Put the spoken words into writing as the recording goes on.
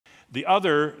The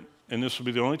other, and this will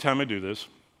be the only time I do this,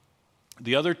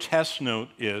 the other test note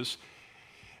is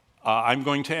I'm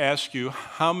going to ask you,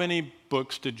 how many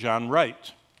books did John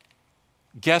write?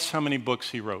 Guess how many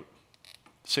books he wrote.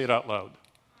 Say it out loud.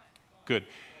 Good.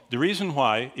 The reason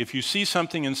why, if you see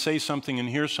something and say something and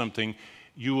hear something,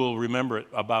 you will remember it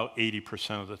about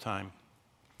 80% of the time.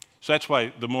 So that's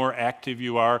why the more active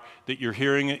you are, that you're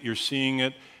hearing it, you're seeing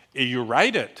it, you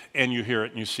write it, and you hear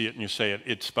it, and you see it, and you say it.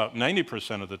 It's about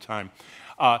 90% of the time.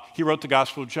 He wrote the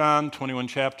Gospel of John, 21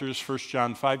 chapters, 1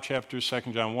 John 5 chapters,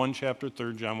 2 John 1 chapter,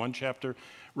 3 John 1 chapter,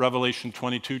 Revelation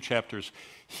 22 chapters.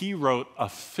 He wrote a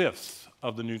fifth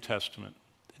of the New Testament.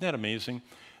 Isn't that amazing?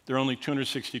 There are only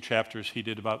 260 chapters. He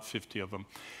did about 50 of them.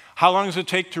 How long does it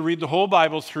take to read the whole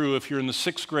Bible through if you're in the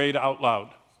 6th grade out loud?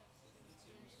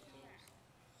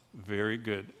 Very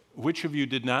good. Which of you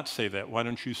did not say that? Why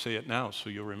don't you say it now so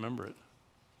you'll remember it?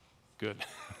 Good.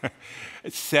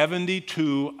 It's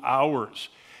 72 hours.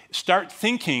 Start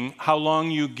thinking how long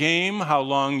you game, how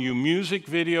long you music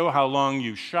video, how long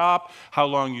you shop, how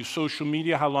long you social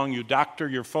media, how long you doctor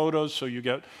your photos so you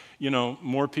get,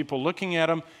 more people looking at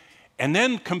them. And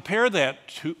then compare that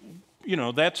to,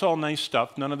 that's all nice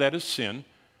stuff. None of that is sin,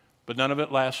 but none of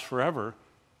it lasts forever.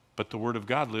 But the Word of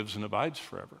God lives and abides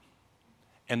forever.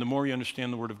 And the more you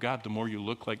understand the Word of God, the more you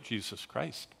look like Jesus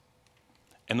Christ.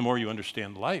 And the more you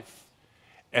understand life.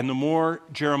 And the more,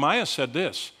 Jeremiah said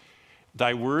this,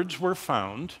 thy words were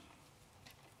found,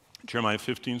 Jeremiah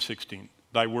 15:16,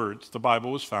 thy words, the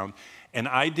Bible was found, and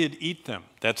I did eat them.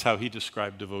 That's how he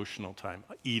described devotional time,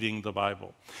 eating the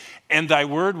Bible. And thy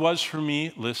word was for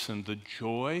me, listen, the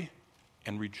joy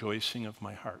and rejoicing of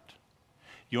my heart.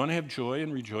 You want to have joy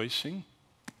and rejoicing?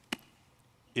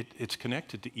 It's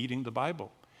connected to eating the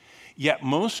Bible. Yet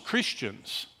most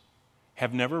Christians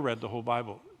have never read the whole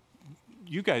Bible.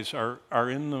 You guys are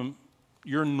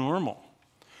you're normal.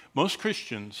 Most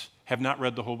Christians have not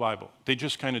read the whole Bible. They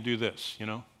just kind of do this,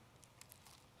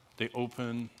 They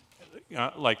open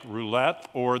like roulette,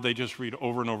 or they just read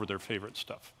over and over their favorite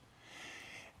stuff.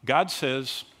 God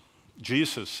says,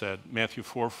 Jesus said, Matthew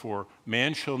 4:4,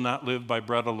 man shall not live by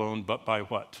bread alone, but by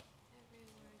what?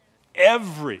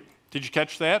 Every. Did you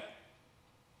catch that?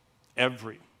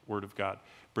 Every word of God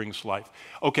brings life.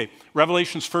 Okay,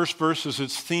 Revelation's first verse is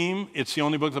its theme. It's the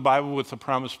only book of the Bible with the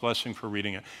promised blessing for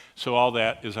reading it. So all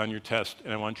that is on your test,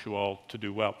 and I want you all to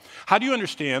do well. How do you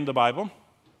understand the Bible?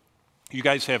 You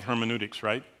guys have hermeneutics,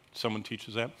 right? Someone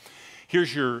teaches that.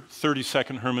 Here's your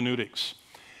 30-second hermeneutics.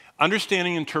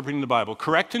 Understanding and interpreting the Bible.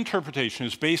 Correct interpretation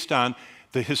is based on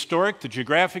the historic, the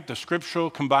geographic, the scriptural,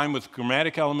 combined with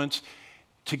grammatic elements.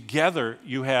 Together,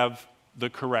 you have the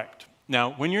correct.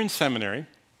 Now, when you're in seminary,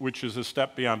 which is a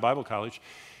step beyond Bible college,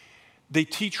 they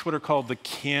teach what are called the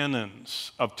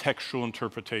canons of textual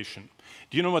interpretation.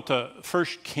 Do you know what the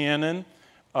first canon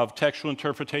of textual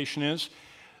interpretation is?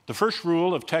 The first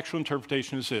rule of textual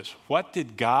interpretation is this. What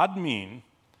did God mean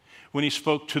when he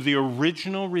spoke to the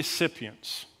original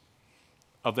recipients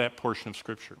of that portion of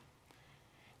Scripture?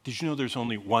 Did you know there's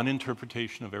only one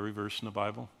interpretation of every verse in the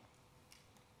Bible?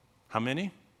 How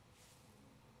many?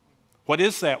 What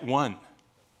is that one?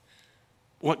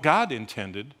 What God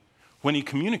intended when he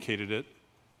communicated it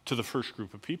to the first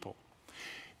group of people.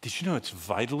 Did you know it's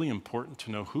vitally important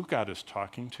to know who God is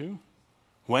talking to?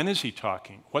 When is he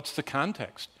talking? What's the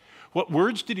context? What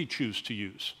words did he choose to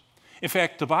use? In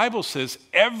fact, the Bible says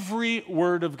every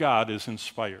word of God is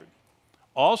inspired.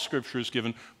 All Scripture is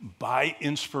given by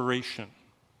inspiration.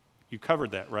 You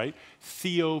covered that, right?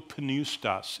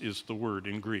 Theopneustos is the word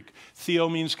in Greek. Theo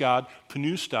means God.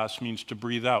 Pneustos means to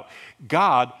breathe out.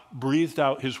 God breathed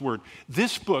out his word.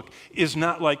 This book is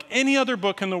not like any other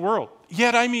book in the world.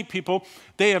 Yet I meet people,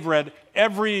 they have read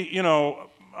every,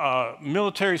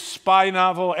 military spy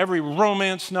novel, every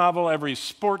romance novel, every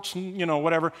sports,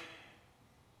 whatever.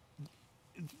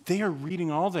 They are reading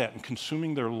all that and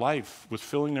consuming their life with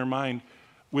filling their mind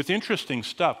with interesting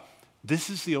stuff.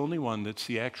 This is the only one that's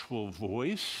the actual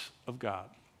voice of God.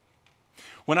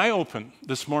 When I opened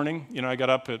this morning, I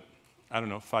got up at,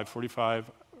 5:45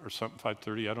 or something,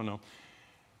 5:30, I don't know.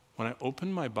 When I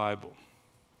opened my Bible,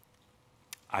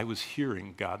 I was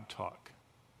hearing God talk.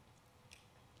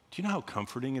 Do you know how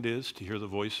comforting it is to hear the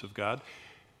voice of God?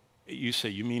 You say,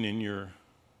 you mean in your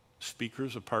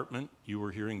speaker's apartment you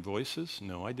were hearing voices?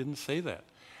 No, I didn't say that.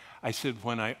 I said,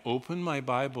 when I open my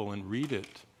Bible and read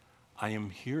it, I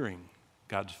am hearing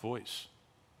God's voice.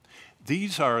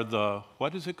 These are the,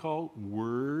 what is it called?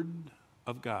 Word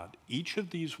of God. Each of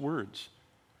these words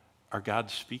are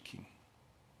God speaking.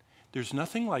 There's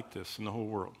nothing like this in the whole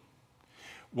world.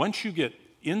 Once you get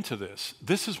into this,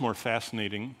 this is more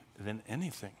fascinating than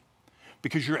anything.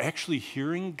 because you're actually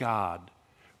hearing God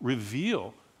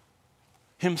reveal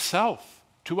himself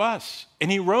to us.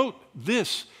 And he wrote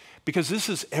this because this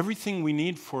is everything we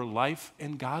need for life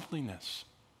and godliness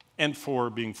and for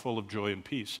being full of joy and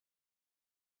peace.